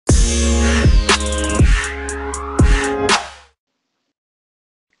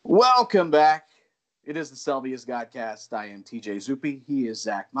Welcome back. It is the Selvius Godcast. I am T.J. Zuppe. He is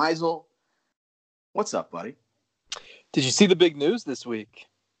Zack Meisel. What's up, buddy? Did you see the big news this week?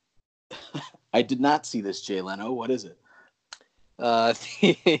 I did not see this, Jay Leno. What is it?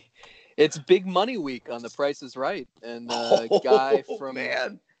 It's big money week on The Price is Right, and guy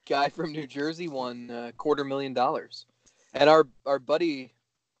from New Jersey won $250,000. And our buddy,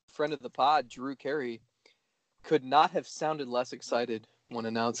 friend of the pod, Drew Carey, could not have sounded less excited when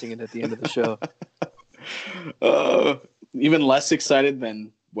announcing it at the end of the show. Even less excited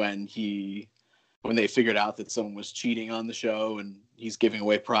than when they figured out that someone was cheating on the show and he's giving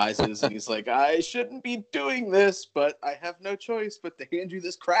away prizes and he's like, I shouldn't be doing this, but I have no choice but to hand you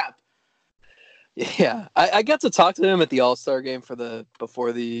this crap. Yeah, I got to talk to him at the All-Star game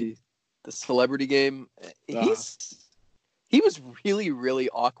before the celebrity game. He was really, really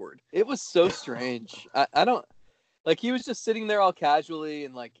awkward. It was so strange. I don't like, he was just sitting there all casually,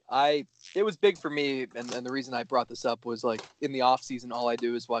 and it was big for me. And the reason I brought this up was, like, in the offseason, all I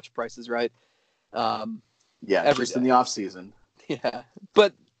do is watch Price is Right. Every day. In the offseason. Yeah.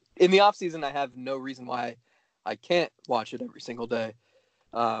 But in the offseason, I have no reason why I can't watch it every single day.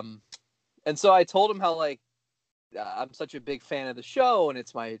 And so I told him how, like, I'm such a big fan of the show, and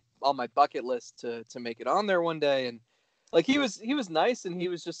it's on my bucket list to make it on there one day. And, like, he was nice, and he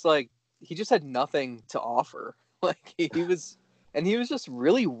was just like, he just had nothing to offer. Like, he was just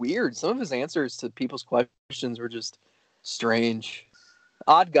really weird. Some of his answers to people's questions were just strange.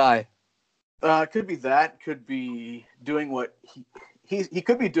 Odd guy. Could be that. Could be doing what he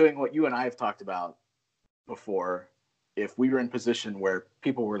could be doing what you and I have talked about before. If we were in position where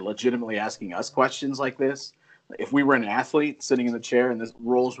people were legitimately asking us questions like this, if we were an athlete sitting in the chair and the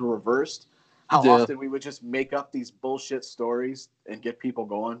roles were reversed, how often we would just make up these bullshit stories and get people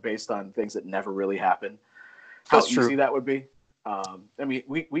going based on things that never really happened. How easy that would be. I mean,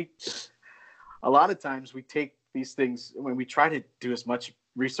 we a lot of times we take these things when we try to do as much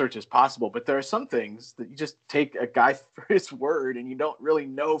research as possible, but there are some things that you just take a guy for his word and you don't really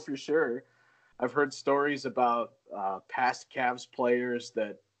know for sure. I've heard stories about past Cavs players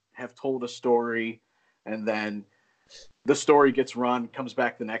that have told a story and then the story gets run, comes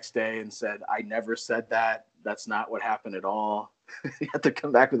back the next day and said, I never said that. That's not what happened at all. You have to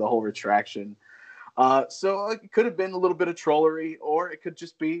come back with a whole retraction. So it could have been a little bit of trollery, or it could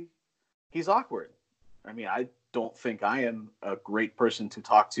just be he's awkward. I mean, I don't think I am a great person to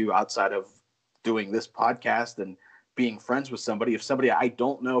talk to outside of doing this podcast and being friends with somebody. If somebody I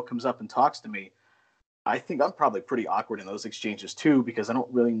don't know comes up and talks to me, I think I'm probably pretty awkward in those exchanges too, because I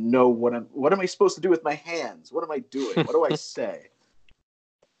don't really know what am I supposed to do with my hands? What am I doing? What do I say?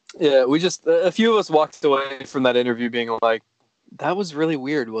 Yeah, a few of us walked away from that interview being like, that was really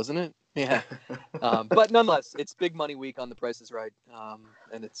weird, wasn't it? Yeah. But nonetheless, it's big money week on The Price is Right.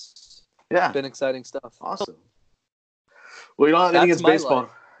 And it's been exciting stuff. Awesome. Well, you don't have Indians baseball.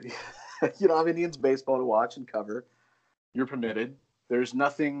 You don't have Indians baseball to watch and cover. You're permitted. There's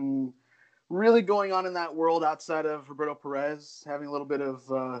nothing really going on in that world outside of Roberto Perez having a little bit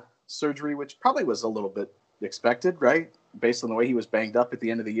of surgery, which probably was a little bit expected, right? Based on the way he was banged up at the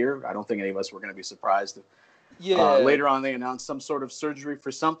end of the year. I don't think any of us were going to be surprised if later on they announced some sort of surgery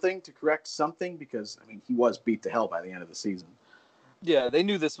for something to correct something, because, I mean, he was beat to hell by the end of the season. Yeah, they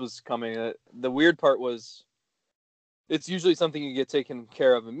knew this was coming. The weird part was it's usually something you get taken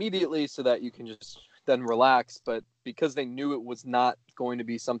care of immediately so that you can just then relax. But because they knew it was not going to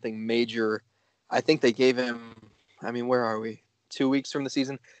be something major, I think they gave him, I mean, where are we? 2 weeks from the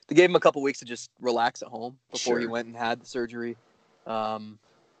season? They gave him a couple weeks to just relax at home before he went and had the surgery.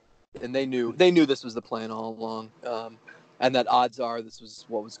 And they knew this was the plan all along. And that odds are this was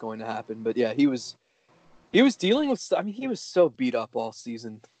what was going to happen. But yeah, he was dealing with, I mean, he was so beat up all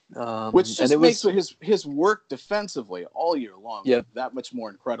season. Which just makes his work defensively all year long that much more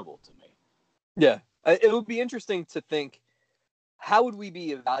incredible to me. Yeah. It would be interesting to think, how would we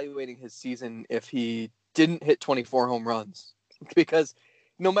be evaluating his season if he didn't hit 24 home runs? Because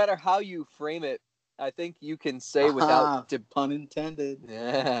no matter how you frame it, I think you can say without pun intended.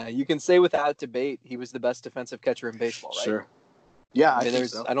 Yeah, you can say without debate he was the best defensive catcher in baseball, right? Sure. Yeah, I think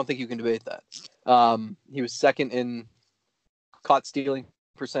so. I don't think you can debate that. He was second in caught stealing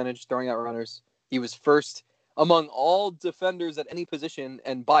percentage, throwing out runners. He was first among all defenders at any position,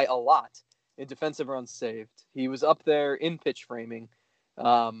 and by a lot, in defensive runs saved. He was up there in pitch framing.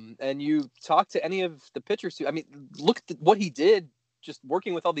 And you talk to any of the pitchers who, I mean, look at what he did just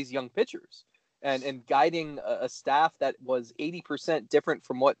working with all these young pitchers and guiding a staff that was 80% different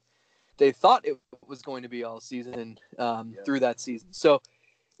from what they thought it was going to be all season through that season. So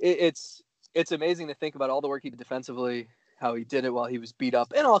it's amazing to think about all the work he did defensively, how he did it while he was beat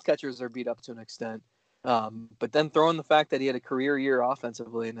up, and all catchers are beat up to an extent. But then throw in the fact that he had a career year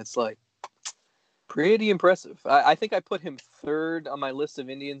offensively, and it's like pretty impressive. I think I put him third on my list of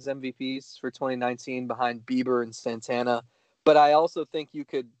Indians MVPs for 2019 behind Bieber and Santana. But I also think you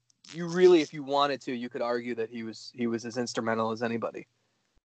really, if you wanted to, you could argue that he was as instrumental as anybody.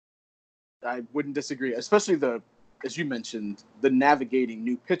 I wouldn't disagree, especially as you mentioned, the navigating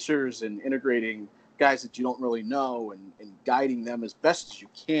new pitchers and integrating guys that you don't really know and guiding them as best as you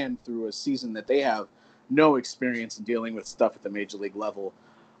can through a season that they have no experience in dealing with stuff at the major league level.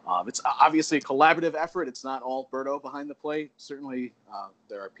 It's obviously a collaborative effort. It's not all Berto behind the plate. Certainly,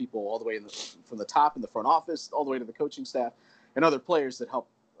 there are people all the way from the top in the front office, all the way to the coaching staff, and other players that help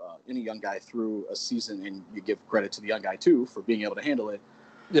any young guy through a season. And you give credit to the young guy too for being able to handle it.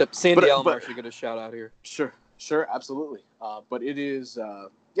 Yep, Sandy Alomar should get a shout out here. Sure, absolutely. But it is,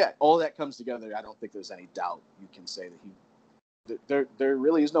 all that comes together. I don't think there's any doubt you can say that there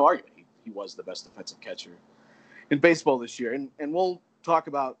really is no argument. He was the best defensive catcher in baseball this year. And we'll talk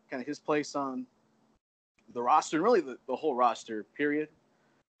about kind of his place on the roster and really the whole roster, period.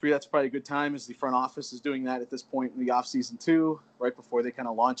 That's probably a good time as the front office is doing that at this point in the offseason too, right before they kind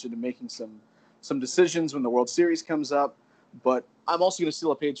of launch into making some decisions when the World Series comes up. But I'm also going to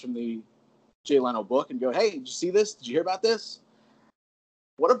steal a page from the Jay Leno book and go, hey, did you see this? Did you hear about this?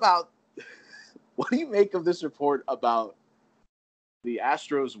 What do you make of this report about the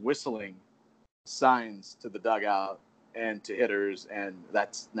Astros whistling signs to the dugout and to hitters, and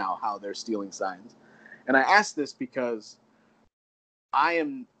that's now how they're stealing signs? And I ask this because I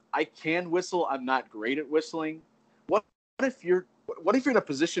can whistle. I'm not great at whistling. What if you're in a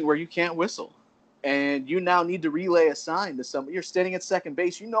position where you can't whistle and you now need to relay a sign to somebody? You're standing at second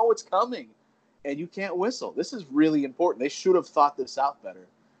base. You know it's coming and you can't whistle. This is really important. They should have thought this out better.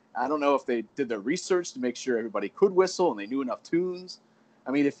 I don't know if they did their research to make sure everybody could whistle and they knew enough tunes.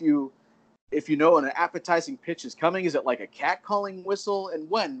 I mean, if you know an appetizing pitch is coming, is it like a cat calling whistle? And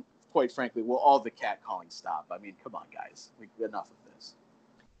when, quite frankly, will all the cat calling stop? I mean, come on, guys. Enough of this.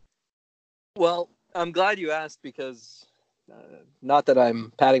 Well, I'm glad you asked because not that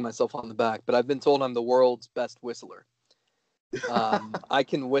I'm patting myself on the back, but I've been told I'm the world's best whistler. I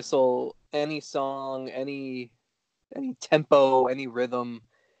can whistle any song, any tempo, any rhythm,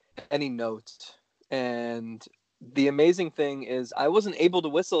 any note. And the amazing thing is I wasn't able to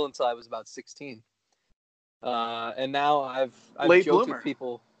whistle until I was about 16. And now I've Late joked bloomer. with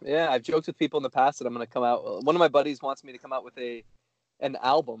people. Yeah, I've joked with people in the past that I'm going to come out. One of my buddies wants me to come out with an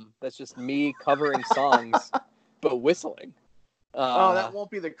album that's just me covering songs, but whistling. That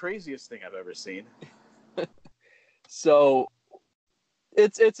won't be the craziest thing I've ever seen. So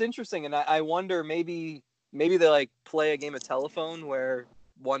it's interesting. And I wonder, maybe they like play a game of telephone where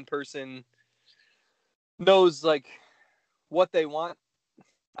one person knows like what they want.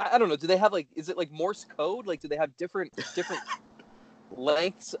 I don't know. Do they have is it like Morse code? Like, do they have different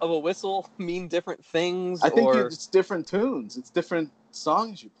lengths of a whistle mean different things? I think it's different tunes. It's different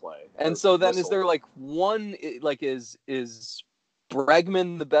songs you play. And so then whistle. Is there like one, like is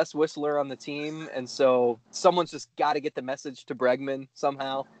Bregman the best whistler on the team? And so someone's just got to get the message to Bregman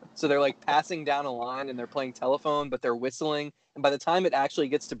somehow. So they're like passing down a line and they're playing telephone, but they're whistling. And by the time it actually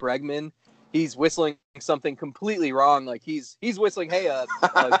gets to Bregman, he's whistling something completely wrong. Like he's whistling, hey, a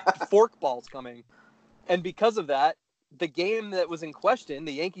fork ball's coming. And because of that, the game that was in question,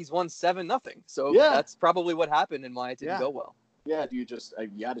 the Yankees won 7-0. So that's probably what happened and why it didn't go well. Yeah, you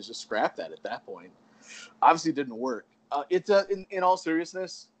had to just scrap that at that point. Obviously, it didn't work. It's in all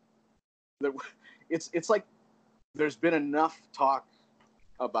seriousness, it's like there's been enough talk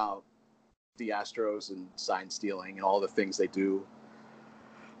about the Astros and sign stealing and all the things they do.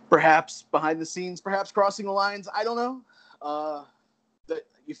 Perhaps behind the scenes, perhaps crossing the lines. I don't know. That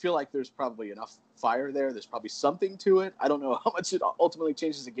you feel like there's probably enough fire there. There's probably something to it. I don't know how much it ultimately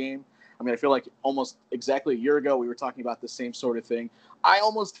changes the game. I mean, I feel like almost exactly a year ago we were talking about the same sort of thing. I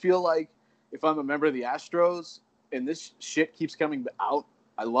almost feel like if I'm a member of the Astros and this shit keeps coming out,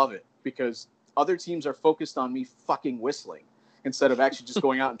 I love it because other teams are focused on me fucking whistling instead of actually just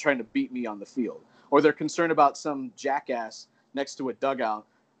going out and trying to beat me on the field. Or they're concerned about some jackass next to a dugout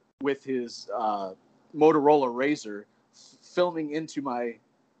with his Motorola Razr filming into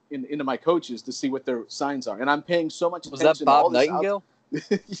my coaches to see what their signs are. And I'm paying so much attention. Was that Bob Nightingale?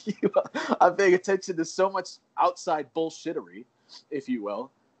 I'm paying attention to so much outside bullshittery, if you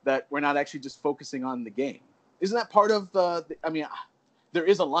will, that we're not actually just focusing on the game. Isn't that part of there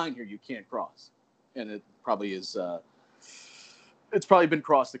is a line here you can't cross. And it probably is it's probably been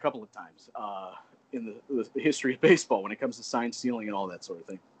crossed a couple of times in the history of baseball when it comes to sign stealing and all that sort of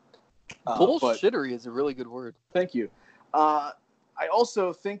thing. Bullshittery is a really good word. Thank you. I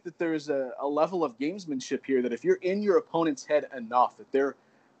also think that there's a level of gamesmanship here that if you're in your opponent's head enough, that they're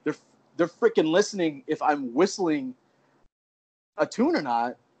freaking listening if I'm whistling a tune or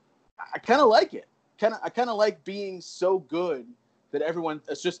not. I kind of like it. I kind of like being so good that everyone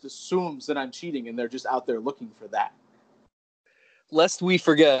just assumes that I'm cheating and they're just out there looking for that. Lest we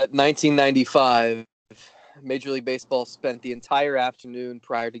forget, 1995, Major League Baseball spent the entire afternoon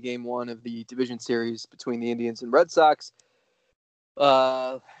prior to Game 1 of the division series between the Indians and Red Sox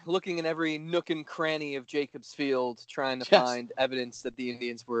looking in every nook and cranny of Jacobs Field, trying to find evidence that the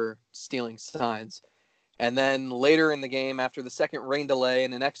Indians were stealing signs. And then later in the game, after the second rain delay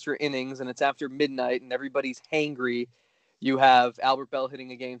and an extra innings, and it's after midnight and everybody's hangry, you have Albert Bell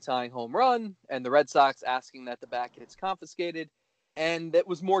hitting a game-tying home run and the Red Sox asking that the bat gets confiscated. And it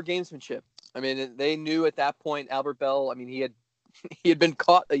was more gamesmanship. I mean, they knew at that point, Albert Bell, I mean, he had been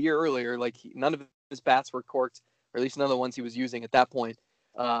caught a year earlier. Like, none of his bats were corked, or at least none of the ones he was using at that point.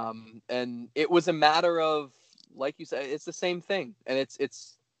 And it was a matter of, like you said, it's the same thing. And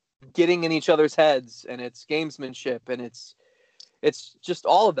it's getting in each other's heads, and it's gamesmanship, and it's just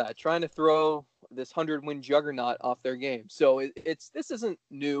all of that, trying to throw this 100-win juggernaut off their game. So this isn't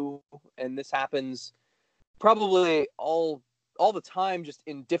new, and this happens probably all the time, just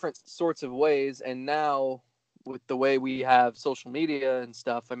in different sorts of ways. And now with the way we have social media and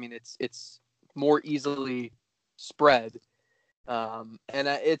stuff, I mean, it's more easily spread. And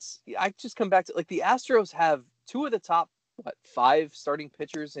I just come back to, like, the Astros have two of the top 5 starting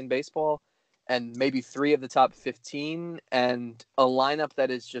pitchers in baseball, and maybe 3 of the top 15, and a lineup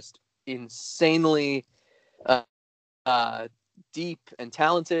that is just insanely deep and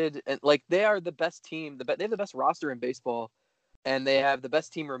talented. And like, they are the best team. They have the best roster in baseball, and they have the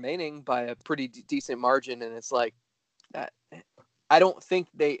best team remaining by a pretty decent margin. And it's like, I don't think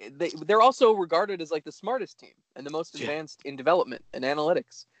they're also regarded as like the smartest team and the most advanced in development and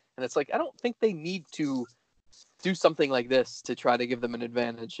analytics. And it's like, I don't think they need to do something like this to try to give them an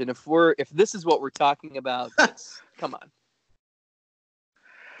advantage. And if this is what we're talking about, come on.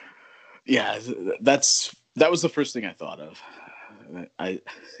 Yeah, that was the first thing I thought of.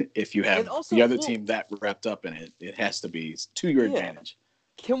 If you have also, the other team that wrapped up in it, it has to be to your advantage.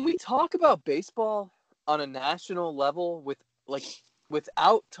 Can we talk about baseball on a national level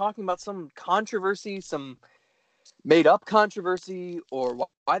without talking about some controversy, some made up controversy, or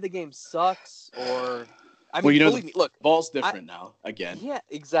why the game sucks? Or, I mean, believe me, look, ball's different now again. Yeah,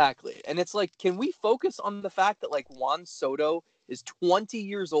 exactly. And it's like, can we focus on the fact that, like, Juan Soto is 20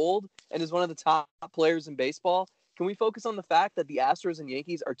 years old and is one of the top players in baseball? Can we focus on the fact that the Astros and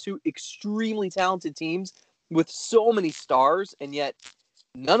Yankees are two extremely talented teams with so many stars, and yet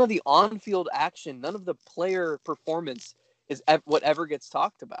none of the on-field action, none of the player performance is whatever gets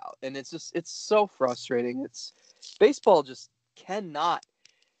talked about? And it's so frustrating. Baseball just cannot,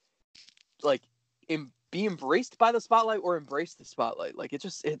 like, be embraced by the spotlight or embrace the spotlight. Like,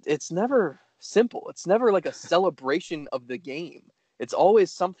 it's never simple. It's never like a celebration of the game. It's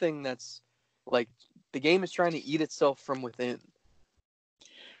always something that's like the game is trying to eat itself from within.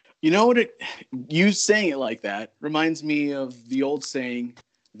 You know what? You saying it like that reminds me of the old saying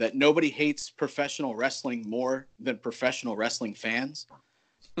that nobody hates professional wrestling more than professional wrestling fans.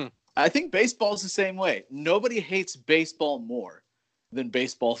 I think baseball is the same way. Nobody hates baseball more than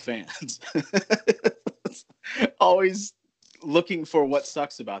baseball fans. Always looking for what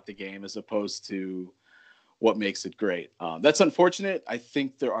sucks about the game as opposed to what makes it great. That's unfortunate. I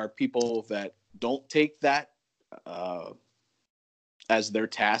think there are people that don't take that as their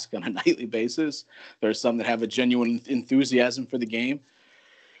task on a nightly basis. There are some that have a genuine enthusiasm for the game.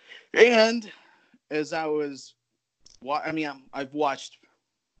 And as I haven't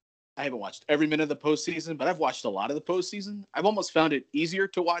watched every minute of the postseason, but I've watched a lot of the postseason. I've almost found it easier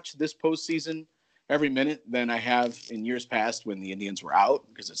to watch this postseason every minute than I have in years past when the Indians were out,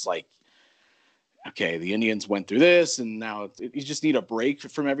 because it's like, okay, the Indians went through this, and now you just need a break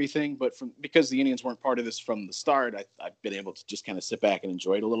from everything. But because the Indians weren't part of this from the start, I've been able to just kind of sit back and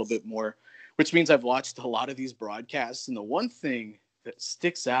enjoy it a little bit more, which means I've watched a lot of these broadcasts. And the one thing that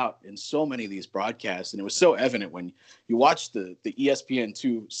sticks out in so many of these broadcasts, and it was so evident when you watch the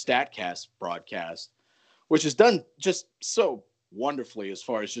ESPN2 StatCast broadcast, which is done just so wonderfully as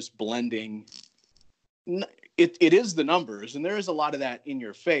far as just blending. It is the numbers, and there is a lot of that in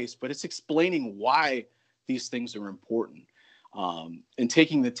your face, but it's explaining why these things are important, and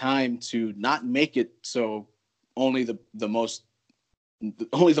taking the time to not make it so only the most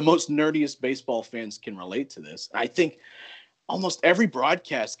nerdiest baseball fans can relate to this. I think almost every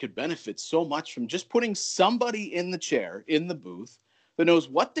broadcast could benefit so much from just putting somebody in the chair, in the booth, that knows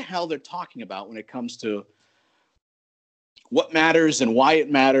what the hell they're talking about when it comes to what matters and why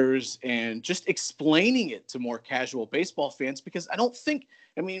it matters, and just explaining it to more casual baseball fans. Because I don't think,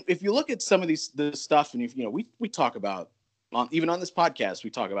 I mean, if you look at some of this stuff, and if, you know, we talk about, even on this podcast, we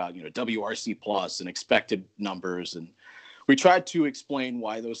talk about, you know, WRC plus and expected numbers, and we tried to explain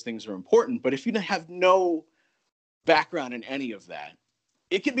why those things are important. But if you have no background in any of that,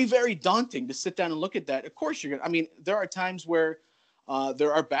 it can be very daunting to sit down and look at that. Of course, you're going to, I mean, there are times where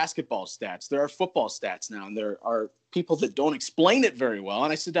there are basketball stats, there are football stats now, and there are people that don't explain it very well.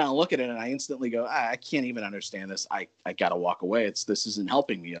 And I sit down and look at it, and I instantly go, I can't even understand this. I got to walk away. This isn't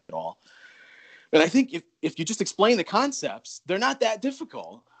helping me at all. And I think if you just explain the concepts, they're not that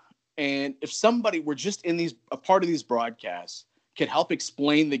difficult. And if somebody were just a part of these broadcasts could help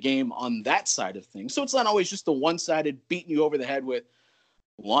explain the game on that side of things, so it's not always just the one-sided beating you over the head with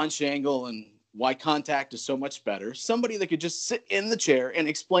launch angle and why contact is so much better. Somebody that could just sit in the chair and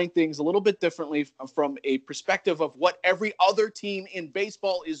explain things a little bit differently from a perspective of what every other team in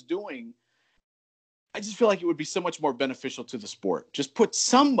baseball is doing. I just feel like it would be so much more beneficial to the sport. Just put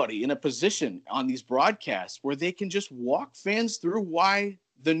somebody in a position on these broadcasts where they can just walk fans through why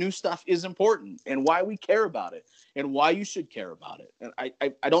the new stuff is important and why we care about it and why you should care about it. And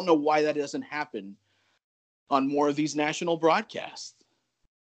I don't know why that doesn't happen on more of these national broadcasts.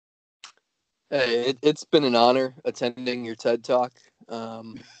 Hey, it's been an honor attending your TED Talk. I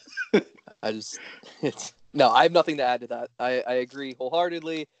have nothing to add to that. I agree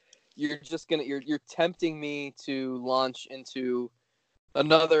wholeheartedly. You're tempting me to launch into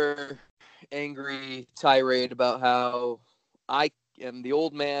another angry tirade about how I am the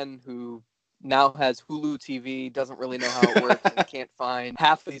old man who now has Hulu TV, doesn't really know how it works, and can't find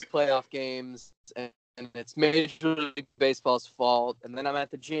half of these playoff games, and it's Major League Baseball's fault. And then I'm at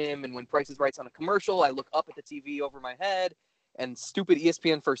the gym, and when Price is Right's on a commercial, I look up at the TV over my head, and stupid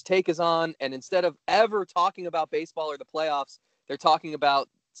ESPN First Take is on, and instead of ever talking about baseball or the playoffs, they're talking about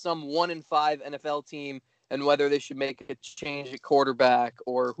some 1-5 NFL team and whether they should make a change at quarterback,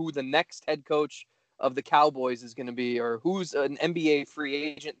 or who the next head coach of the Cowboys is going to be, or who's an NBA free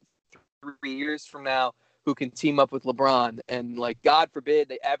agent 3 years from now who can team up with LeBron. And, like, God forbid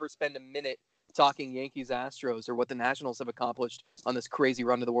they ever spend a minute talking Yankees Astros or what the Nationals have accomplished on this crazy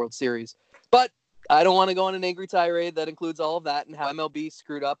run to the World Series. But I don't want to go on an angry tirade that includes all of that and how MLB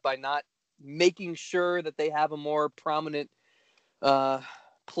screwed up by not making sure that they have a more prominent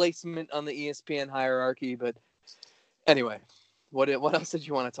placement on the ESPN hierarchy. But anyway, what else did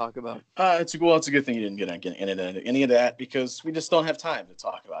you want to talk about? It's a good thing you didn't get into any of that, because we just don't have time to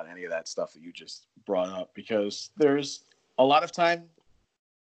talk about any of that stuff that you just brought up, because there's a lot of time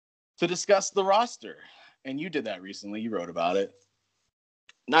to discuss the roster. And you did that recently. You wrote about it.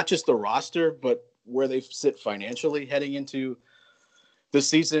 Not just the roster, but where they sit financially heading into the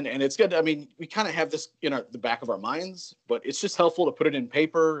season. And it's good. I mean, we kind of have this in the back of our minds, but it's just helpful to put it on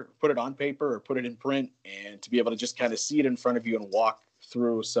paper, or put it in print, and to be able to just kind of see it in front of you and walk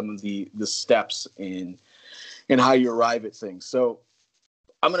through some of the steps in how you arrive at things. So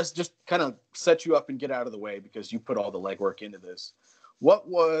I'm going to just kind of set you up and get out of the way, because you put all the legwork into this. What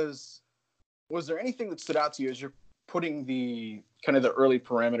was there anything that stood out to you as you're putting the kind of the early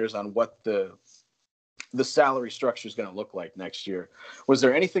parameters on what the salary structure is going to look like next year? Was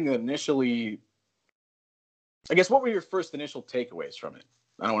there anything that initially, I guess, what were your first initial takeaways from it?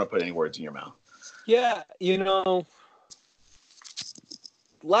 I don't want to put any words in your mouth. Yeah,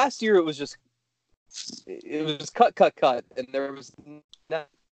 last year it was cut, and there was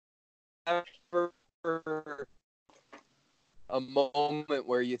never a moment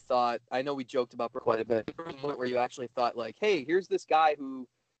where you thought, I know we joked about quite a bit, a moment where you actually thought, like, hey, here's this guy who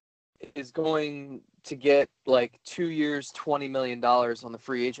is going to get like 2 years, $20 million on the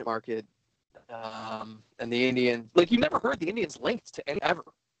free agent market. And the Indians, like, you never heard the Indians linked to any ever.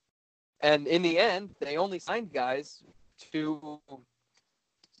 And in the end, they only signed guys to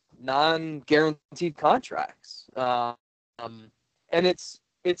non-guaranteed contracts. And it's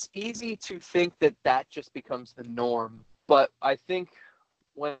easy to think that just becomes the norm. But I think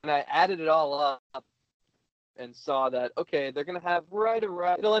when I added it all up and saw that, okay, they're going to have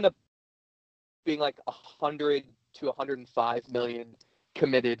it'll end up being like 100 to 105 million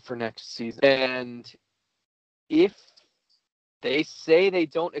committed for next season. And if they say they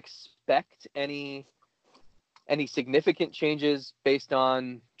don't expect any significant changes based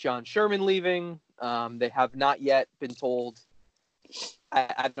on John Sherman leaving, they have not yet been told.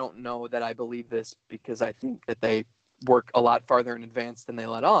 I don't know that I believe this, because I think that they work a lot farther in advance than they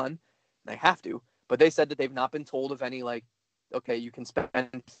let on. They have to. But they said that they've not been told of any, like, okay, you can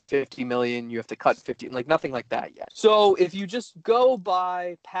spend 50 million, you have to cut 50, like nothing like that yet. So if you just go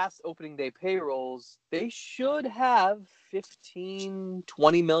by past opening day payrolls, they should have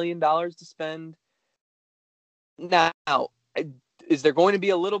 $15-20 million to spend. Now, is there going to be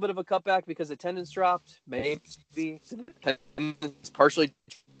a little bit of a cutback because attendance dropped? Maybe. Attendance partially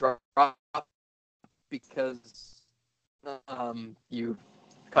dropped because you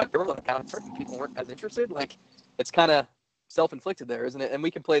cut your account, certain people weren't as interested. Like, it's kind of self-inflicted there, isn't it? And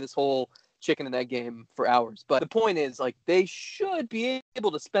we can play this whole chicken and egg game for hours. But the point is, like, they should be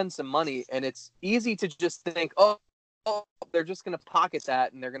able to spend some money, and it's easy to just think, oh, they're just going to pocket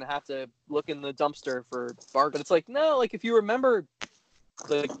that, and they're going to have to look in the dumpster for bargain. But it's like, no, like, if you remember,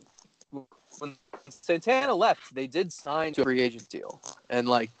 like, when Santana left, they did sign to a free agent deal. And,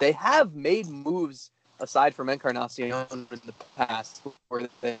 like, they have made moves aside from Encarnacion in the past where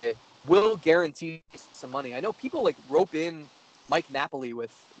they will guarantee some money. I know people, like, rope in Mike Napoli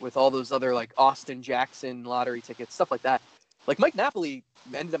with all those other, like, Austin Jackson lottery tickets, stuff like that. Like, Mike Napoli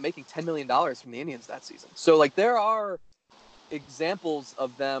ended up making $10 million from the Indians that season. So, like, there are examples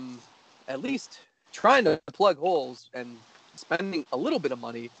of them at least trying to plug holes and spending a little bit of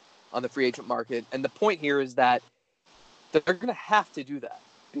money on the free agent market. And the point here is that they're going to have to do that.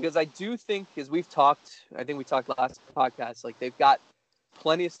 Because I do think, as we've talked, I think we talked last podcast, like, they've got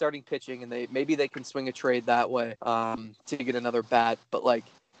plenty of starting pitching, and maybe they can swing a trade that way to get another bat. But, like,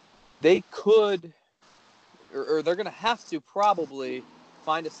 they could, or they're going to have to probably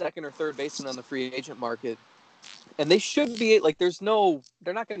find a second or third baseman on the free agent market. And they should be, like, they're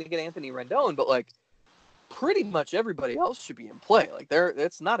not going to get Anthony Rendon, but, like, pretty much everybody else should be in play. Like,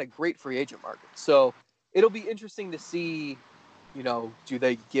 it's not a great free agent market. So it'll be interesting to see, you know, do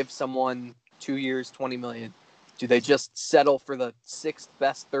they give someone 2 years, $20 million? Do they just settle for the sixth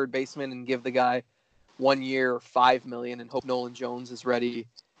best third baseman and give the guy 1 year, $5 million, and hope Nolan Jones is ready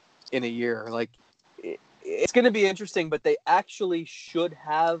in a year? Like, it's going to be interesting, but they actually should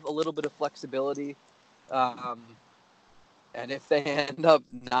have a little bit of flexibility. And if they end up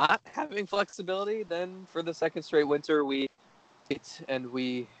not having flexibility, then for the second straight winter, we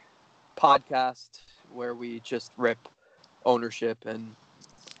podcast where we just rip ownership and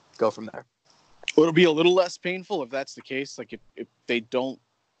go from there. Well, it'll be a little less painful if that's the case. Like, if they don't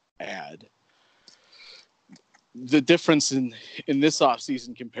add. The difference in this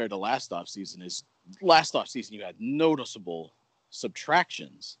offseason compared to last offseason is last offseason you had noticeable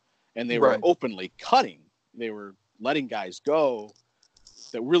subtractions, and they were openly cutting. They were letting guys go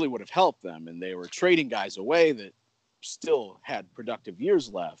that really would have helped them, and they were trading guys away that still had productive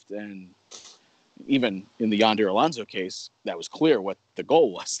years left. And even in the Yonder Alonso case, that was clear what the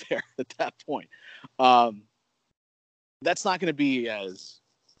goal was there at that point. That's not going to be as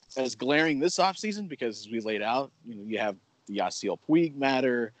glaring this offseason because, as we laid out, you know, you have the Yasiel Puig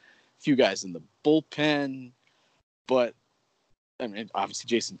matter, a few guys in the bullpen, but I mean, obviously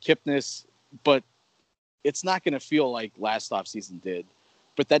Jason Kipnis, but it's not going to feel like last offseason did.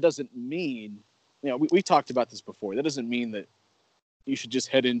 But that doesn't mean, you know, we talked about this before. That doesn't mean that you should just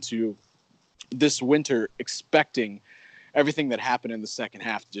head into this winter expecting everything that happened in the second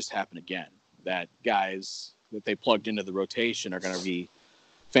half to just happen again. That guys that they plugged into the rotation are going to be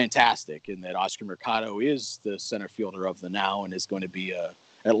fantastic, and that Oscar Mercado is the center fielder of the now and is going to be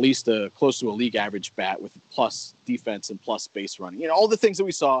at least close to a league average bat with plus defense and plus base running. You know, all the things that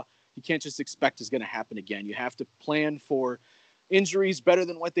we saw, you can't just expect is going to happen again. You have to plan for injuries better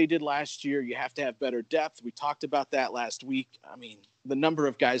than what they did last year. You have to have better depth. We talked about that last week. I mean, the number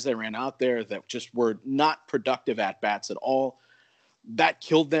of guys that ran out there that just were not productive at bats at all, that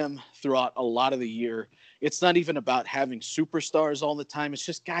killed them throughout a lot of the year. It's not even about having superstars all the time. It's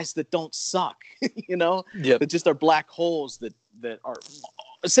just guys that don't suck, you know, that just are black holes that are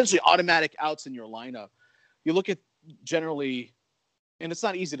essentially automatic outs in your lineup. You look at generally, and it's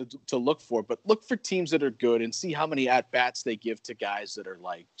not easy to look for, but look for teams that are good and see how many at-bats they give to guys that are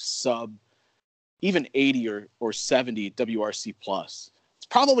like sub even 80 or 70 WRC plus. It's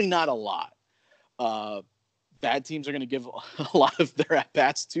probably not a lot. Bad teams are going to give a lot of their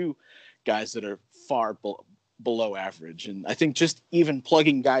at-bats to guys that are far below average. And I think just even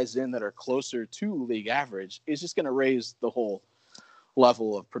plugging guys in that are closer to league average is just going to raise the whole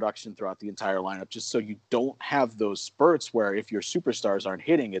level of production throughout the entire lineup, just so you don't have those spurts where if your superstars aren't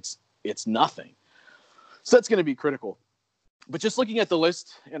hitting, it's nothing. So that's going to be critical. But just looking at the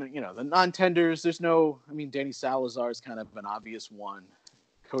list and, you know, the non-tenders, there's no, I mean, Danny Salazar is kind of an obvious one.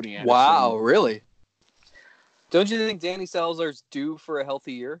 Cody Anderson. Wow, really? Don't you think Danny Salazar's due for a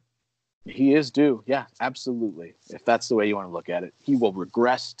healthy year? He is due. Yeah, absolutely. If that's the way you want to look at it, he will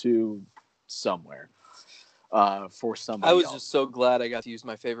regress to somewhere. for I somebody was else. just so glad I got to use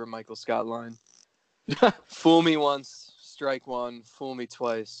my favorite Michael Scott line. Fool me once, strike one. Fool me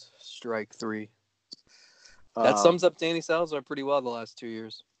twice, strike three. That sums up Danny Salazar pretty well the last 2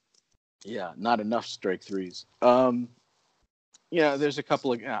 years. Yeah, not enough strike threes. There's a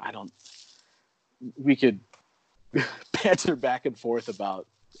couple of we could banter back and forth about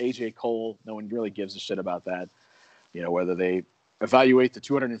AJ Cole. No one really gives a shit about that. Whether they evaluate the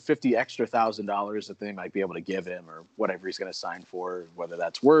 $250 extra $1,000 that they might be able to give him or whatever he's going to sign for, whether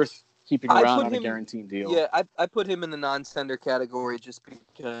that's worth keeping around on a guaranteed deal. Yeah, I put him in the non-tender category just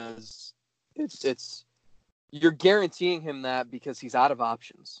because it's you're guaranteeing him that because he's out of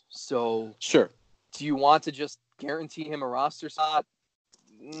options. So sure. Do you want to just guarantee him a roster spot?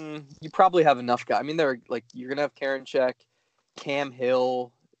 You probably have enough guys. I mean, you're gonna have Karinchak, Cam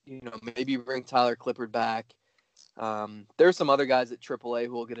Hill. Maybe bring Tyler Clippard back. There's some other guys at AAA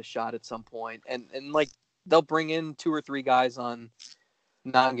who will get a shot at some point, and they'll bring in 2 or 3 guys on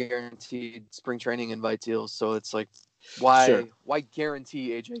non-guaranteed spring training invite deals. So it's like, why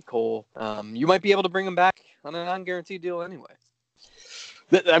guarantee AJ Cole? You might be able to bring him back on a non-guaranteed deal anyway.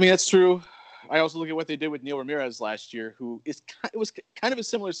 That's true. I also look at what they did with Neil Ramirez last year, it was kind of a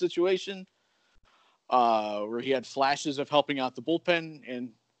similar situation, where he had flashes of helping out the bullpen, and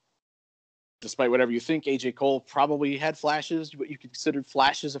despite whatever you think, AJ Cole probably had flashes, what you could consider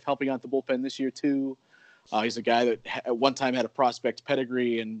flashes of helping out the bullpen this year too. He's a guy that at one time had a prospect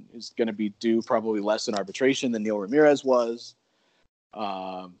pedigree and is going to be due probably less in arbitration than Neil Ramirez was.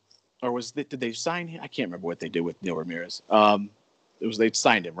 Did they sign him? I can't remember what they did with Neil Ramirez. They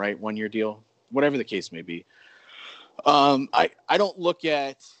signed him, right? 1-year deal, whatever the case may be. I don't look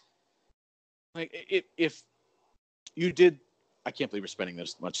at if you did. I can't believe we're spending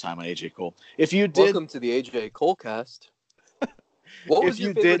this much time on AJ Cole. If you did, welcome to the AJ Cole cast. What was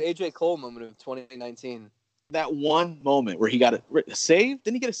your favorite AJ Cole moment of 2019? That one moment where he got a save.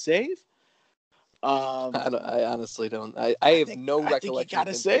 Didn't he get a save? I honestly don't. I have no recollection. I think he got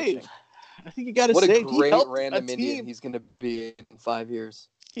a save. I think he got a save. save. What a great random idiot he's going to be in 5 years.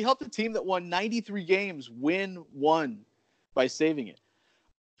 He helped a team that won 93 games win one by saving it.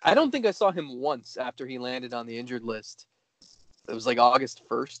 I don't think I saw him once after he landed on the injured list. It was like August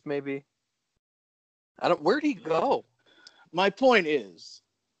 1st, maybe. Where'd he go? My point is,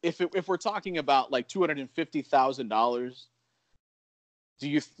 if we're talking about like $250,000,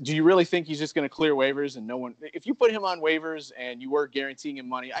 do you really think he's just going to clear waivers and no one? If you put him on waivers and you were guaranteeing him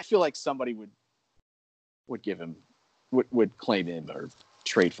money, I feel like somebody would give him would claim him or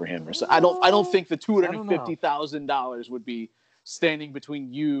trade for him or so. I don't think the $250,000 would be standing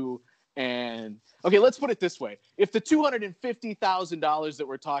between you and. Okay, let's put it this way: if the $250,000 that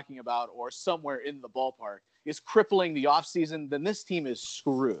we're talking about, or somewhere in the ballpark, is crippling the offseason, then this team is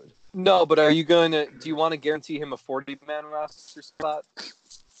screwed. No, but do you want to guarantee him a 40-man roster spot?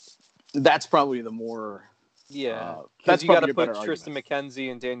 That's probably the more. Yeah, that's you got to put Tristan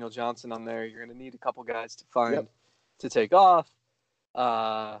McKenzie and Daniel Johnson on there. You're going to need a couple guys to find to take off.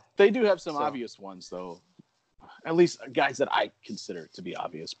 They do have some obvious ones, though. At least guys that I consider to be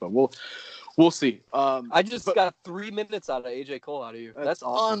obvious, but we'll see. I just got 3 minutes out of AJ Cole out of you. That's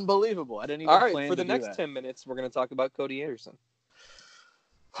awesome. Unbelievable. I didn't even plan to do that. All right, for the next 10 minutes, we're going to talk about Cody Anderson.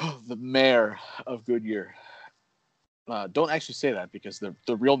 The mayor of Goodyear. Don't actually say that, because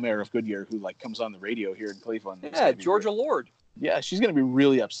the real mayor of Goodyear, who comes on the radio here in Cleveland. Yeah, Georgia Lord. Yeah, she's going to be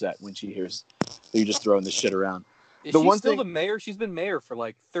really upset when she hears that you're just throwing this shit around. Is she still the mayor? She's been mayor for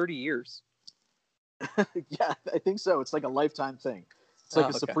 30 years. Yeah, I think so. It's like a lifetime thing. It's like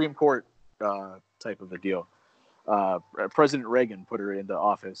a Supreme Court type of a deal. President Reagan put her into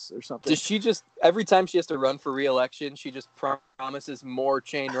office or something. Does she just, every time she has to run for re-election, she just promises more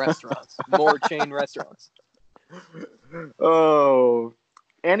chain restaurants? More chain restaurants. Oh,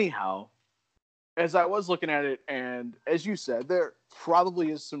 anyhow, as I was looking at it, and as you said, there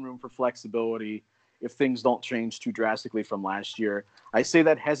probably is some room for flexibility if things don't change too drastically from last year. I say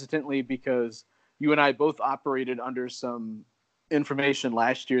that hesitantly because you and I both operated under some information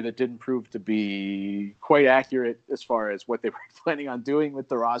last year that didn't prove to be quite accurate as far as what they were planning on doing with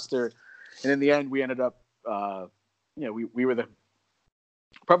the roster. And in the end, we ended up, we were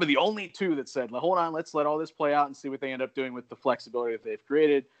probably the only two that said, hold on, let's let all this play out and see what they end up doing with the flexibility that they've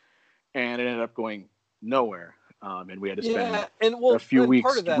created. And it ended up going nowhere. And we had to spend a few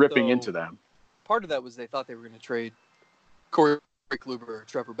weeks ripping into them. Part of that was they thought they were going to trade Corey Kluber or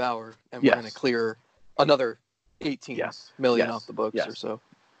Trevor Bauer, and we're going to clear another $18 million off the books or so.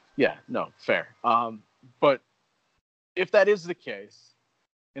 Yeah, no, fair. But if that is the case,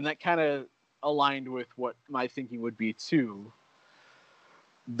 and that kind of aligned with what my thinking would be too,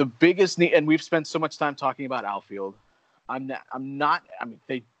 the biggest need, and we've spent so much time talking about outfield.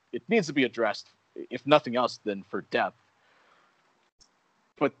 It needs to be addressed, if nothing else, than for depth.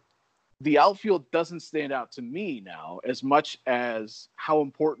 But the outfield doesn't stand out to me now as much as how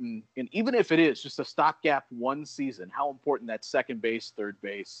important, and even if it is just a stopgap one season, how important that second base, third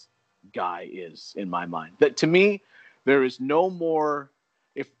base guy is in my mind. That to me, there is no more.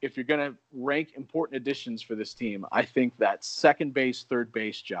 If you're going to rank important additions for this team, I think that second base, third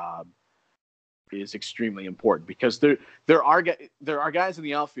base job is extremely important because there are guys in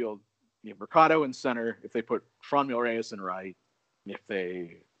the outfield. You have Mercado in center. If they put Franmil Reyes in right, if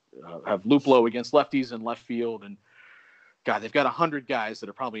they have Luplo against lefties in left field, and God, they've got 100 guys that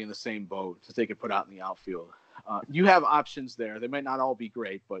are probably in the same boat that they could put out in the outfield. You have options there. They might not all be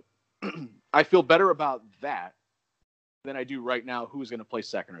great, but I feel better about that than I do right now. Who's going to play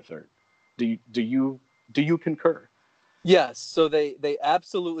second or third? Do you concur? Yes. So they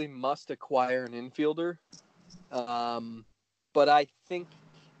absolutely must acquire an infielder. But I think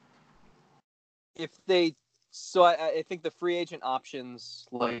I think the free agent options,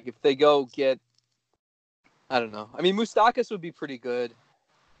 like if they go get, I don't know. I mean, Moustakas would be pretty good,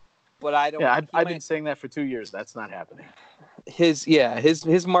 but I don't. Yeah, I've been saying that for 2 years. That's not happening. His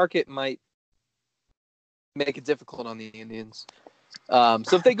market might make it difficult on the Indians. So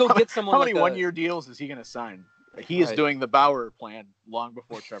if they go get someone, how many 1-year deals is he going to sign? He is doing the Bauer plan long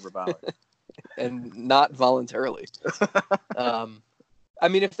before Trevor Bauer, and not voluntarily. I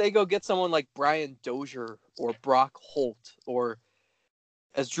mean, if they go get someone like Brian Dozier or Brock Holt or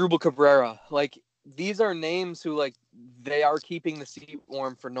Asdrubal Cabrera, like these are names who like they are keeping the seat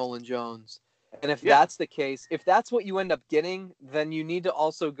warm for Nolan Jones. And if that's the case, if that's what you end up getting, then you need to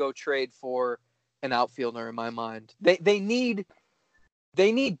also go trade for an outfielder. In my mind, they need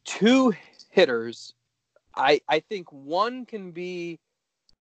two hitters. I think one can be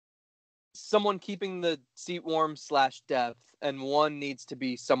someone keeping the seat warm / depth, and one needs to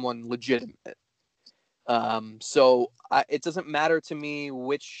be someone legitimate. So it doesn't matter to me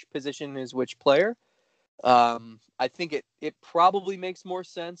which position is which player. I think it probably makes more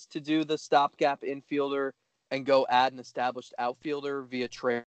sense to do the stopgap infielder and go add an established outfielder via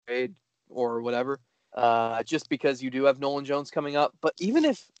trade or whatever, just because you do have Nolan Jones coming up. But even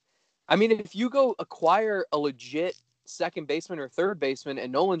if you go acquire a legit second baseman or third baseman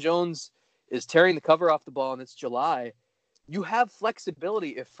and Nolan Jones is tearing the cover off the ball and it's July, you have flexibility.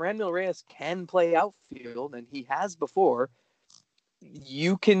 If Franmil Reyes can play outfield, and he has before,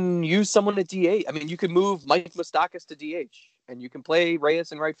 you can use someone at DH. I mean, you can move Mike Moustakas to DH, and you can play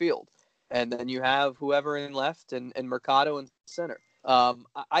Reyes in right field. And then you have whoever in left and Mercado in center.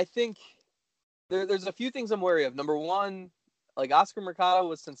 I think there's a few things I'm wary of. Number one, like Oscar Mercado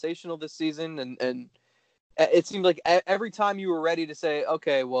was sensational this season, and it seemed like every time you were ready to say,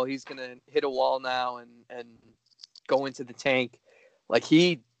 okay, well, he's going to hit a wall now and go into the tank, like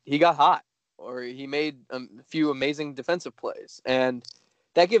he got hot, or he made a few amazing defensive plays. And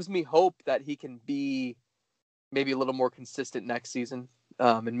that gives me hope that he can be maybe a little more consistent next season,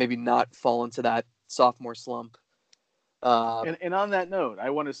 and maybe not fall into that sophomore slump. And on that note, I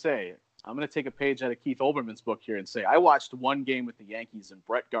want to say, I'm going to take a page out of Keith Olbermann's book here and say, I watched one game with the Yankees and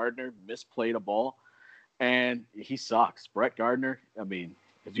Brett Gardner misplayed a ball, and he sucks. Brett Gardner, I mean,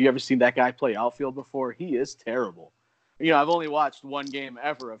 have you ever seen that guy play outfield before? He is terrible. You know, I've only watched one game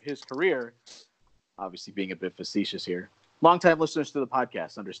ever of his career, obviously being a bit facetious here. Longtime listeners to the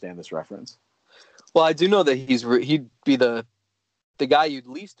podcast understand this reference. Well, I do know that he'd be the guy you'd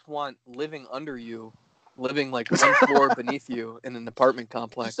least want living under you, living like one floor beneath you in an apartment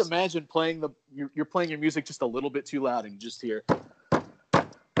complex. Just imagine you're playing your music just a little bit too loud and you just hear.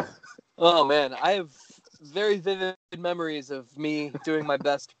 Oh man, I have very vivid memories of me doing my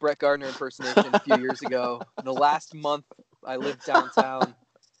best Brett Gardner impersonation a few years ago. In the last month, I lived downtown,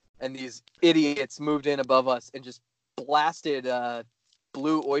 and these idiots moved in above us and just blasted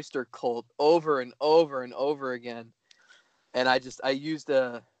Blue Oyster Cult over and over and over again. And I used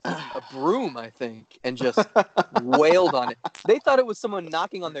a broom, I think, and just wailed on it. They thought it was someone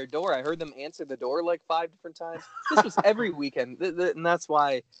knocking on their door. I heard them answer the door like 5 different times. This was every weekend, and that's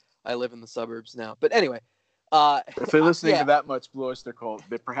why I live in the suburbs now. But anyway. If they're listening to that much Blue Oyster Cult,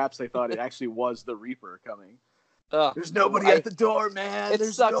 perhaps they thought it actually was the Reaper coming. There's nobody at the door, man.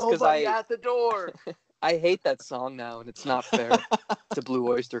 There's nobody at the door. I hate that song now, and it's not fair to Blue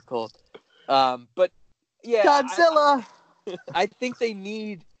Oyster Cult. But yeah, Godzilla. I think they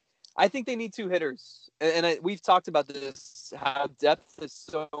need two hitters, and we've talked about this, how depth is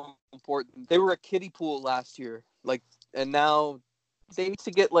so important. They were a kiddie pool last year, and now they need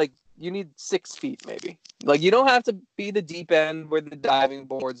to get you need 6 feet maybe. Like, you don't have to be the deep end where the diving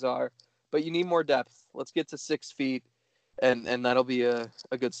boards are, but you need more depth. Let's get to 6 feet, and that'll be a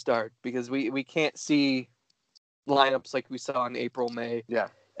good start, because we can't see lineups like we saw in April, May,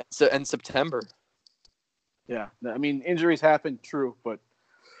 and September. Yeah, I mean, injuries happen, true, but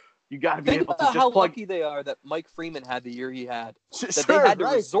you got to be Think able to about just how plug. lucky they are that Mike Freeman had the year he had. That Sure, they had to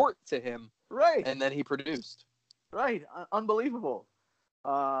right. resort to him, Right, and then he produced. right, unbelievable.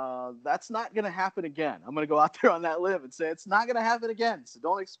 That's not going to happen again. I'm going to go out there on that limb and say it's not going to happen again, so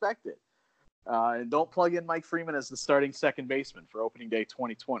don't expect it. And don't plug in Mike Freeman as the starting second baseman for opening day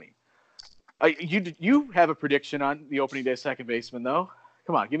 2020. You have a prediction on the opening day second baseman, though?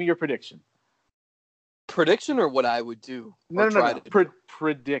 Come on, give me your prediction. Prediction or what I would do? No.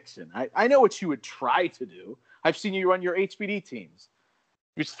 Prediction. I know what you would try to do. I've seen you run your HBD teams.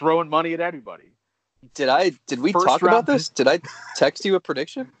 You're just throwing money at everybody. Did we talk about this? Did I text you a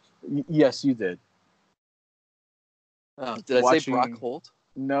prediction? Yes, you did. Oh, did I say Brock Holt?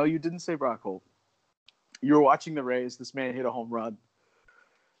 No, you didn't say Brock Holt. You were watching the Rays. This man hit a home run.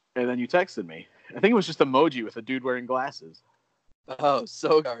 And then you texted me. I think it was just emoji with a dude wearing glasses. Oh,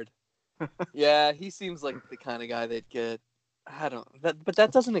 Sogard. Yeah, he seems like the kind of guy they'd get. But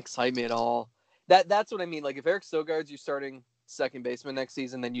that doesn't excite me at all. That's what I mean. Like, if Eric Sogard's your starting second baseman next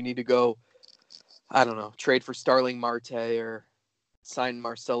season, then you need to go, I don't know, trade for Starling Marte or sign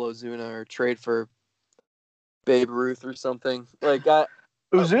Marcelo Zuna or trade for Babe Ruth or something. Like,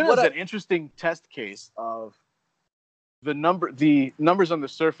 Ozuna's an interesting test case of the numbers on the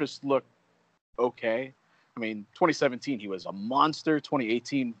surface look okay. I mean, 2017 he was a monster.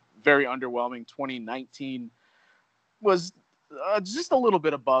 2018 very underwhelming. 2019 was just a little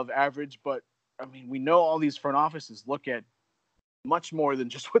bit above average, but I mean, we know all these front offices look at much more than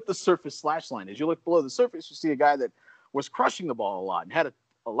just what the surface slash line is. You look below the surface, you see a guy that was crushing the ball a lot and had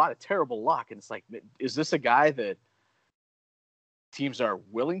a lot of terrible luck, and it's like, is this a guy that teams are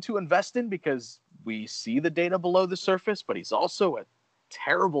willing to invest in because we see the data below the surface, but he's also a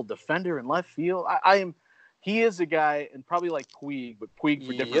terrible defender in left field? He is a guy, and probably like Puig, but Puig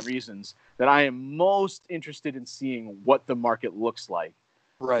for different reasons, that I am most interested in seeing what the market looks like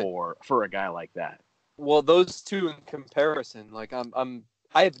for a guy like that. Well, those two in comparison, like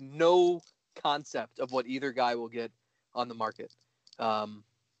I have no concept of what either guy will get on the market.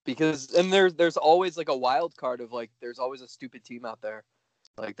 Because there's always like a wild card of like, there's always a stupid team out there.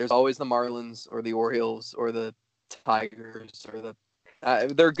 Like, there's always the Marlins or the Orioles or the Tigers or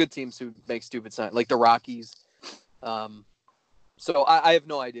there are good teams who make stupid signs, like the Rockies. So I have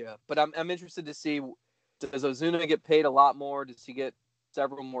no idea, but I'm interested to see, does Ozuna get paid a lot more? Does he get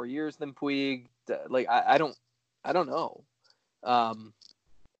several more years than Puig? Like, I don't know.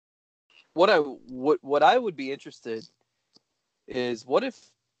 What I would be interested is,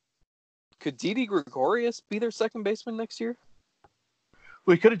 could Didi Gregorius be their second baseman next year?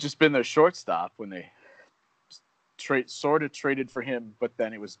 Well, he could have just been their shortstop when they sort of traded for him, but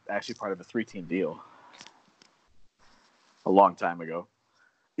then it was actually part of a 3-team deal a long time ago.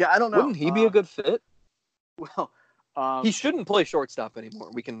 Yeah, I don't know. Wouldn't he be a good fit? Well, he shouldn't play shortstop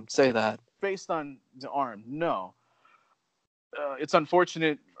anymore. We can say that. Based on the arm, no. It's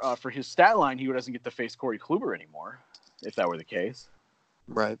unfortunate for his stat line. He doesn't get to face Corey Kluber anymore, if that were the case.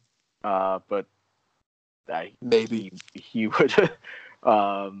 Right. But maybe he would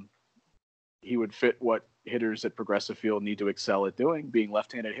he would fit what hitters at Progressive Field need to excel at doing, being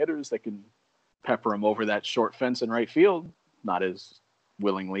left-handed hitters that can pepper him over that short fence in right field, not as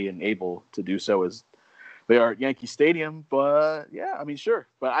willingly and able to do so as they are at Yankee Stadium. But yeah, I mean, sure.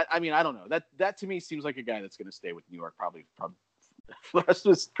 But I mean, I don't know. That to me seems like a guy that's going to stay with New York probably for the rest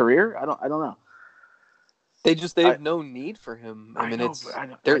of his career. I don't know. They have no need for him. I mean,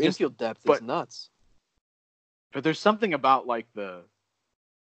 their infield depth is nuts. But there's something about like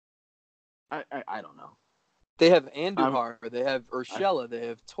I don't know. They have Andujar, they have Urshela, they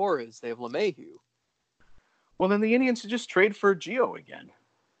have Torres, they have LeMahieu. Well, then the Indians should just trade for Gio again,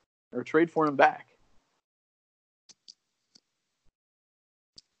 or trade for him back,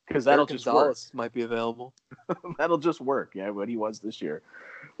 because that'll just work. Might be available. That'll just work. Yeah, what he was this year.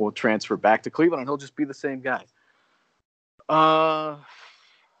 We'll transfer back to Cleveland, and he'll just be the same guy.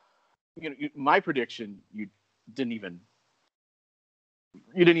 My prediction, you didn't even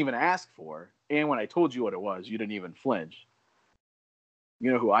ask for, and when I told you what it was, you didn't even flinch.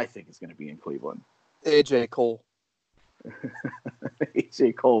 You know who I think is going to be in Cleveland? AJ Cole.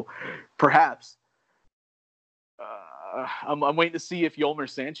 AJ Cole, perhaps. I'm waiting to see if Yolmer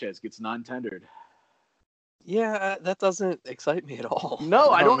Sanchez gets non-tendered. Yeah, that doesn't excite me at all. No,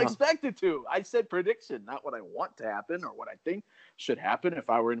 I don't know. expect it to. I said prediction, not what I want to happen or what I think should happen if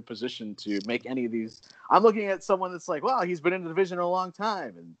I were in a position to make any of these. I'm looking at someone that's like, well, he's been in the division a long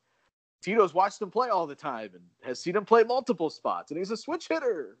time, and Tito's watched him play all the time and has seen him play multiple spots, and he's a switch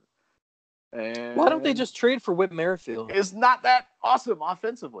hitter. Why don't they And just trade for Whit Merrifield? is not that awesome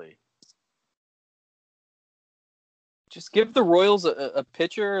offensively. Just give the Royals a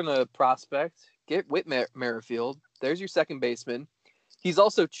pitcher and a prospect. Get Whit Merrifield. There's your second baseman. He's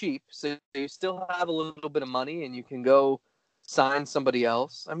also cheap, so you still have a little bit of money, and you can go sign somebody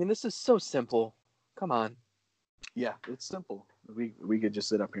else. I mean, this is so simple. Come on. Yeah, it's simple. We could just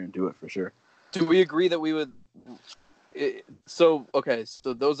sit up here and do it for sure. Do we agree that we would? So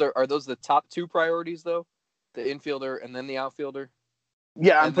those are those the top two priorities though? The infielder and then the outfielder.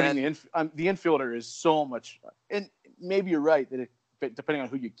 Yeah, I'm putting the infielder is so much, and maybe you're right that depending on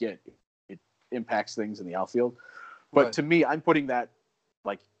who you get, it impacts things in the outfield. But Right. To me, I'm putting that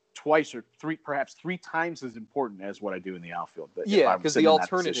like twice or perhaps three times as important as what I do in the outfield. Yeah, because the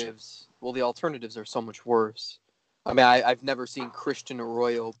alternatives, the alternatives are so much worse. I mean, I've never seen Christian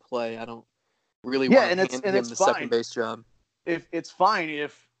Arroyo play. I don't really want to hand him the second base job. If it's fine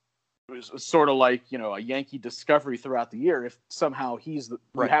if it was sort of like, a Yankee discovery throughout the year. If somehow you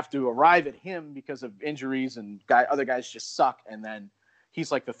have to arrive at him because of injuries and other guys just suck, and then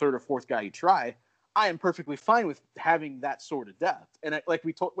he's like the third or fourth guy you try. I am perfectly fine with having that sort of depth. And like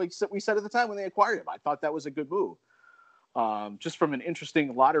we said at the time when they acquired him, I thought that was a good move, just from an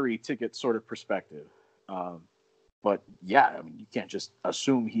interesting lottery ticket sort of perspective. But yeah, I mean, you can't just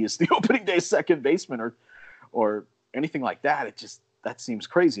assume he is the opening day second baseman or anything like that. That seems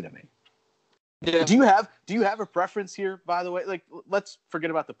crazy to me. Yeah. Do you have a preference here, by the way? Like, let's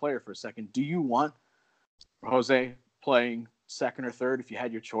forget about the player for a second. Do you want Jose playing second or third if you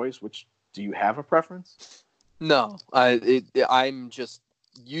had your choice? Do you have a preference? No, I'm just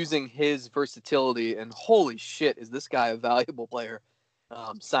using his versatility, and holy shit, is this guy a valuable player?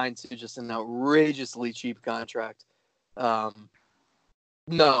 Signed to just an outrageously cheap contract.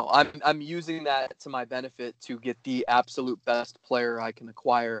 No, I'm using that to my benefit to get the absolute best player I can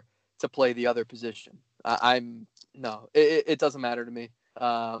acquire to play the other position. It doesn't matter to me.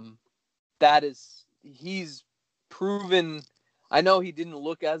 He's proven. I know he didn't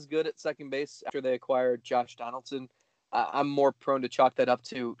look as good at second base after they acquired Josh Donaldson. I'm more prone to chalk that up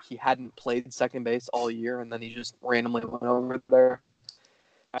to he hadn't played second base all year, and then he just randomly went over there.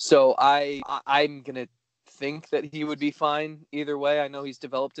 So I'm gonna think that he would be fine either way. I know he's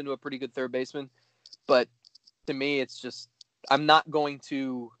developed into a pretty good third baseman, but to me, it's just I'm not going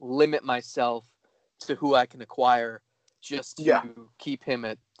to limit myself to who I can acquire just to keep him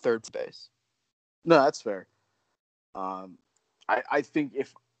at third base. No, that's fair. I think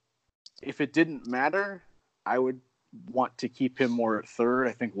if it didn't matter, I would want to keep him more at third.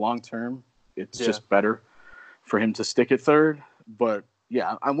 I think long term, it's just better for him to stick at third. But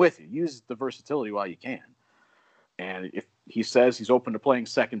yeah, I'm with you. Use the versatility while you can. And if he says he's open to playing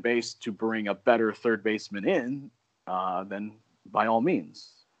second base to bring a better third baseman in, then by all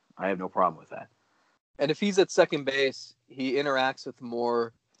means, I have no problem with that. And if he's at second base, he interacts with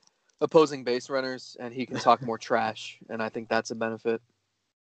more opposing base runners, and he can talk more trash, and I think that's a benefit.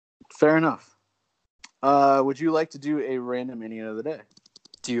 Fair enough. Would you like to do a random inning of the day?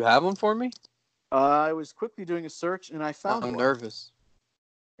 Do you have one for me? I was quickly doing a search, and I found I'm nervous.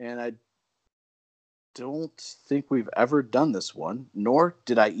 And I don't think we've ever done this one, nor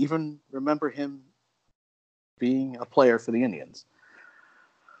did I even remember him being a player for the Indians.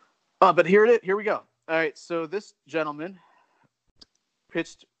 But here we go. All right, so this gentleman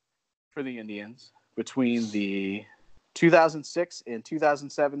pitched for the Indians between the 2006 and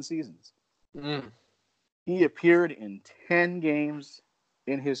 2007 seasons. He appeared in 10 games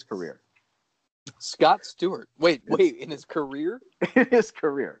in his career. Scott Stewart. Wait, in his career? In his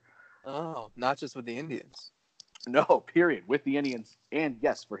career. Oh, not just with the Indians. No, period. With the Indians, and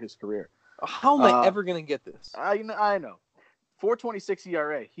yes, for his career. How am I ever going to get this? I know. 4.26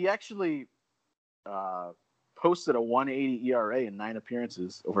 ERA. He actually posted a 1.80 ERA in 9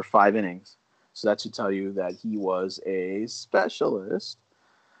 appearances over 5 innings. So that should tell you that he was a specialist,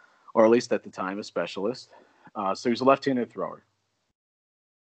 or at least at the time a specialist. So he's a left-handed thrower.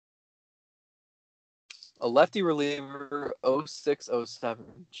 A lefty reliever, 06-07.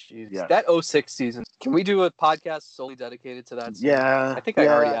 Jeez. Yes. That 06 season. Can we do a podcast solely dedicated to that season? Yeah. I think I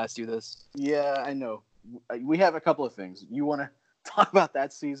already asked you this. Yeah, I know. We have a couple of things. You want to talk about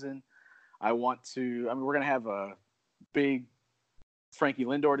that season? We're going to have a big Frankie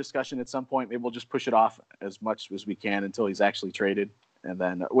Lindor discussion at some point. Maybe we'll just push it off as much as we can until he's actually traded. And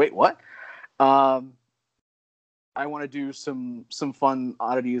then, wait, what? I want to do some fun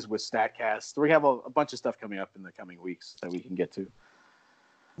oddities with StatCast. We have a bunch of stuff coming up in the coming weeks that we can get to.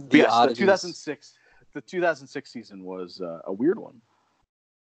 But yes, the 2006 season was a weird one.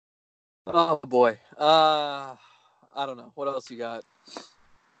 Oh boy. I don't know. What else you got?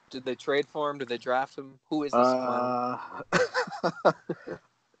 Did they trade for him? Did they draft him? Who is this clown?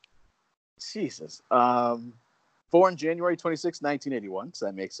 Jesus. Born January 26, 1981, so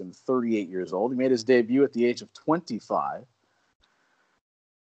that makes him 38 years old. He made his debut at the age of 25.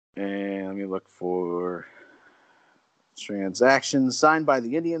 And let me look for transactions. Signed by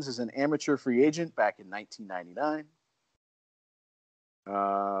the Indians as an amateur free agent back in 1999.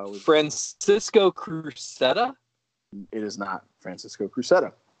 Francisco Cruzetta? It is not Francisco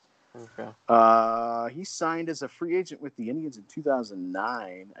Cruzetta. Okay. He signed as a free agent with the Indians in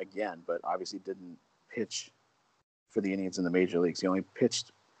 2009 again, but obviously didn't pitch for the Indians in the major leagues. He only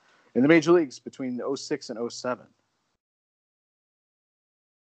pitched in the major leagues between 06 and 07.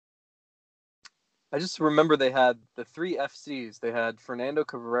 I just remember they had the 3 FCs. They had Fernando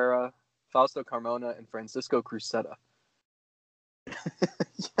Cabrera, Fausto Carmona, and Francisco Cruzetta.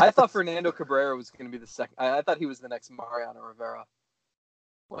 Yes. I thought Fernando Cabrera was going to be the second. I thought he was the next Mariano Rivera.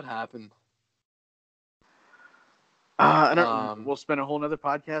 What happened? I don't. We'll spend a whole nother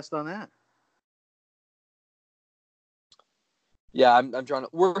podcast on that. Yeah, I'm trying to.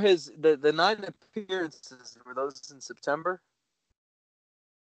 Were the 9 appearances, were those in September?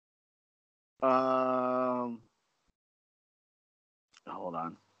 Hold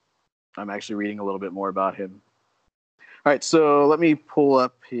on. I'm actually reading a little bit more about him. All right, so let me pull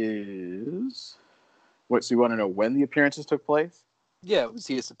up his. What? So you want to know when the appearances took place? Yeah, was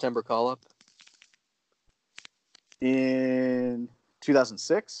he a September call-up? In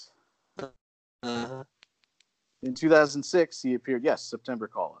 2006? Uh-huh. In 2006, he appeared, yes, September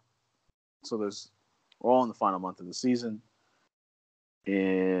call-up. So we're all in the final month of the season.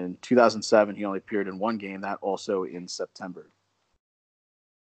 In 2007, he only appeared in one game, that also in September.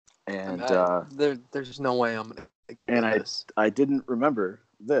 And there's no way I'm going to get this. I didn't remember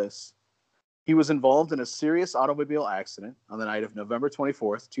this. He was involved in a serious automobile accident on the night of November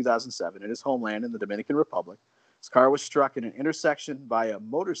 24th, 2007, in his homeland in the Dominican Republic. His car was struck in an intersection by a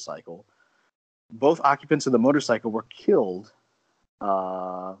motorcycle. Both occupants of the motorcycle were killed.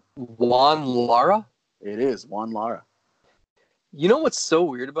 Juan Lara? It is Juan Lara. You know what's so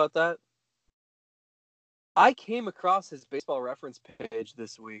weird about that? I came across his baseball reference page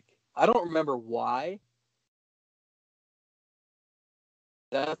this week. I don't remember why.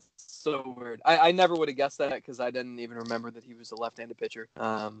 That's so weird. I never would have guessed that because I didn't even remember that he was a left-handed pitcher,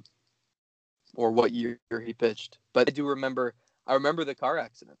 or what year he pitched. But I remember the car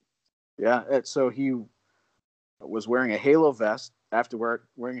accident. Yeah, so he was wearing a halo vest. After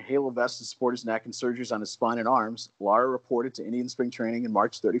wearing a halo vest to support his neck and surgeries on his spine and arms, Lara reported to Indian spring training in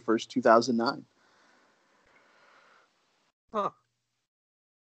March 31st, 2009. Huh.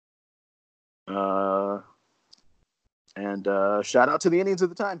 And shout out to the Indians at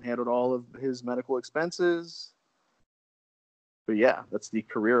the time. Handled all of his medical expenses. But yeah, that's the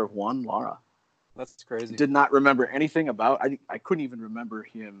career of Juan Lara. That's crazy. Did not remember anything about. I couldn't even remember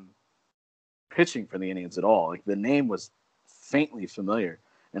him pitching for the Indians at all. Like the name was faintly familiar,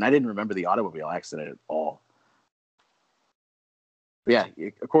 and I didn't remember the automobile accident at all. But yeah,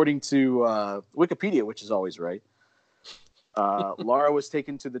 according to Wikipedia, which is always right, Lara was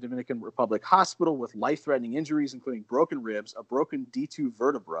taken to the Dominican Republic hospital with life-threatening injuries, including broken ribs, a broken D2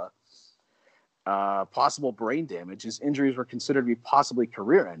 vertebra, possible brain damage. His injuries were considered to be possibly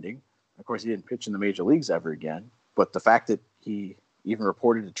career-ending. Of course, he didn't pitch in the major leagues ever again. But the fact that he even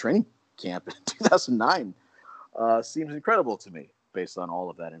reported to training camp in 2009 seems incredible to me, based on all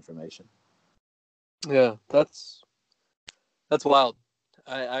of that information. Yeah, that's wild.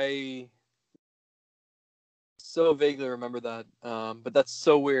 I so vaguely remember that, but that's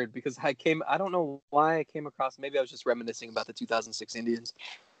so weird because I don't know why I came across. Maybe I was just reminiscing about the 2006 Indians,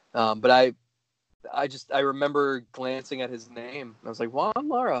 but I remember glancing at his name. I was like, Juan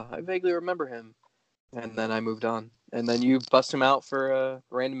Lara. I vaguely remember him, and then I moved on. And then you bust him out for a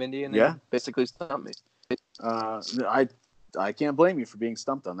random Indian. Yeah, and basically stumped me. I can't blame you for being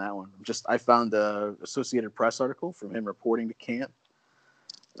stumped on that one. I found the Associated Press article from him reporting to camp.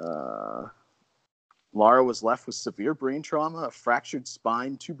 Lara was left with severe brain trauma, a fractured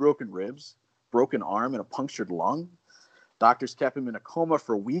spine, 2 broken ribs, broken arm, and a punctured lung. Doctors kept him in a coma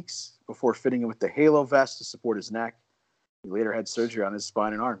for weeks before fitting him with the halo vest to support his neck. He later had surgery on his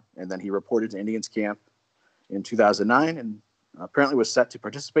spine and arm, and then he reported to Indians camp in 2009 and apparently was set to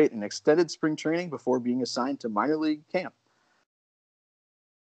participate in extended spring training before being assigned to minor league camp.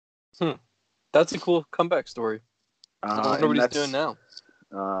 That's a cool comeback story. I wonder what he's doing now.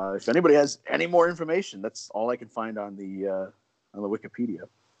 If anybody has any more information, that's all I can find on the Wikipedia.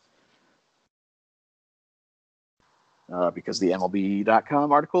 Because the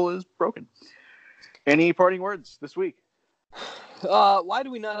MLB.com article is broken. Any parting words this week? Why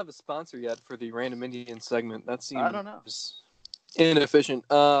do we not have a sponsor yet for the Random Indian segment? That seems I don't know. Inefficient.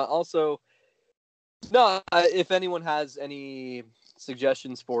 Also, no. If anyone has any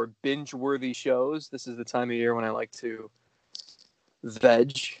suggestions for binge-worthy shows, this is the time of year when I like to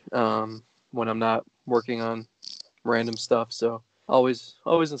veg. When I'm not working on random stuff, so always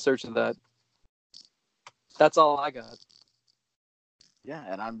in search of that. That's all I got. Yeah,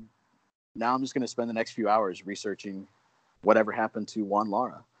 and I'm just going to spend the next few hours researching whatever happened to Juan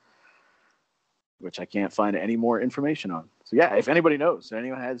Lara, which I can't find any more information on. So yeah, if anybody knows, if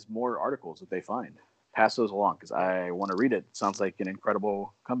anyone has more articles that they find, pass those along because I want to read it. It sounds like an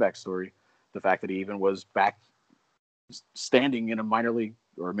incredible comeback story. The fact that he even was back standing in a minor league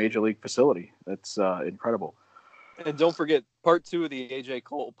or major league facility. That's incredible. And don't forget part 2 of the AJ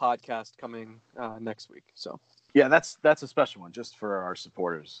Cole podcast coming next week. So yeah, that's a special one just for our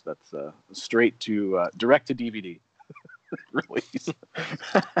supporters. That's straight to direct to DVD release.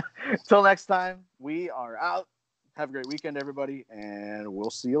 Till next time, we are out. Have a great weekend, everybody, and we'll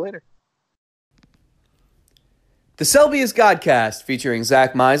see you later. The Selby is Godcast, featuring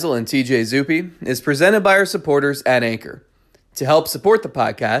Zack Meisel and T.J. Zuppe, is presented by our supporters at Anchor. To help support the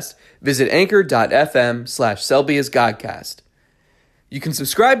podcast, visit anchor.fm/SelbyIsGodcast. You can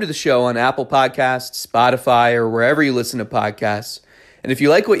subscribe to the show on Apple Podcasts, Spotify, or wherever you listen to podcasts. And if you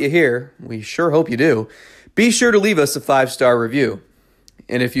like what you hear, we sure hope you do, be sure to leave us a 5-star review.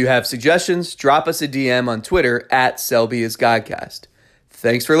 And if you have suggestions, drop us a DM on Twitter @SelbyIsGodcast.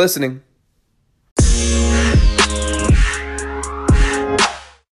 Thanks for listening.